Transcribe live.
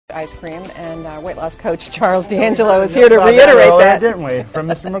Ice cream, and weight loss coach Charles D'Angelo is here to reiterate that. Didn't we? From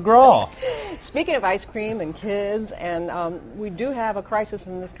Mr. McGraw. Speaking of ice cream and kids, and we do have a crisis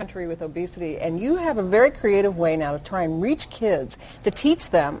in this country with obesity, and you have a very creative way now to try and reach kids, to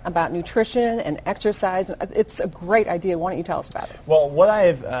teach them about nutrition and exercise. It's a great idea. Why don't you tell us about it? Well, what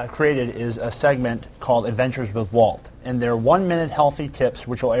I've created is a segment called Adventures with Walt, and they're 1-minute healthy tips,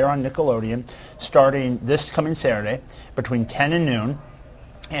 which will air on Nickelodeon starting this coming Saturday between 10 and noon.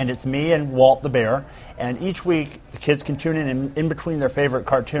 And it's me and Walt the Bear, and each week the kids can tune in between their favorite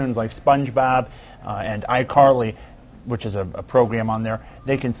cartoons like SpongeBob and iCarly, which is a program on there.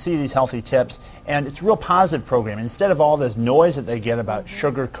 They can see these healthy tips, and it's a real positive program. Instead of all this noise that they get about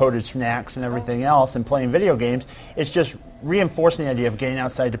sugar-coated snacks and everything else and playing video games, it's just reinforcing the idea of getting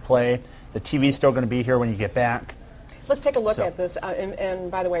outside to play. The TV's still going to be here when you get back. Let's take a look at this,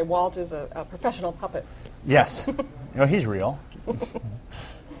 and by the way, Walt is a professional puppet. Yes. He's real.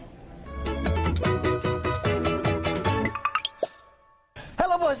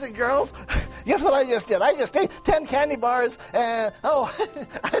 Hello, boys and girls. Guess what I just did? I just ate 10 candy bars, and, oh,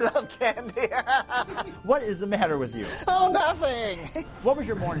 I love candy. What is the matter with you? Oh, nothing. What was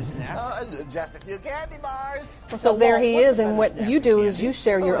your morning snack? Just a few candy bars. So there he is, and what you do is you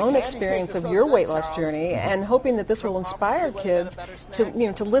share your own experience of your weight loss journey, and hoping that this will inspire kids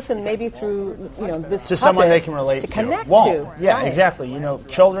to to listen maybe through this to someone they can relate to connect Walt. to. Yeah, right. Exactly.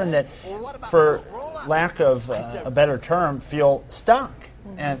 Children that, for lack of a better term, feel stuck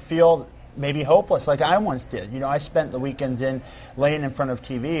and feel maybe hopeless, like I once did. I spent the weekends laying in front of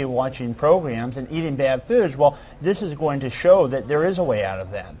TV watching programs and eating bad foods. Well, this is going to show that there is a way out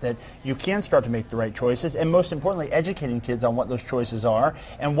of that you can start to make the right choices, and most importantly, educating kids on what those choices are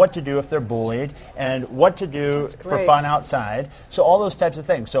and what to do if they're bullied and what to do for fun outside. So all those types of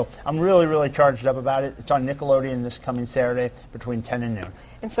things. So I'm really, really charged up about it. It's on Nickelodeon this coming Saturday between 10 and noon.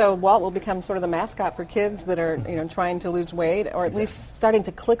 And so Walt will become sort of the mascot for kids that are, trying to lose weight, or at least starting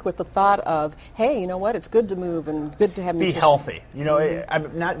to click with the thought of, hey, you know what, it's good to move and good to have nutrition. Be healthy.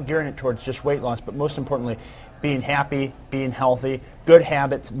 I'm not gearing it towards just weight loss, but most importantly, being happy, being healthy, good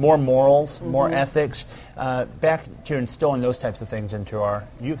habits, more morals, more ethics, back to instilling those types of things into our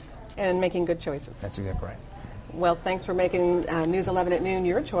youth. And making good choices. That's exactly right. Well, thanks for making News 11 at noon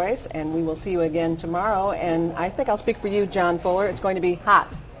your choice, and we will see you again tomorrow. And I think I'll speak for you, John Fuller. It's going to be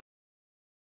hot.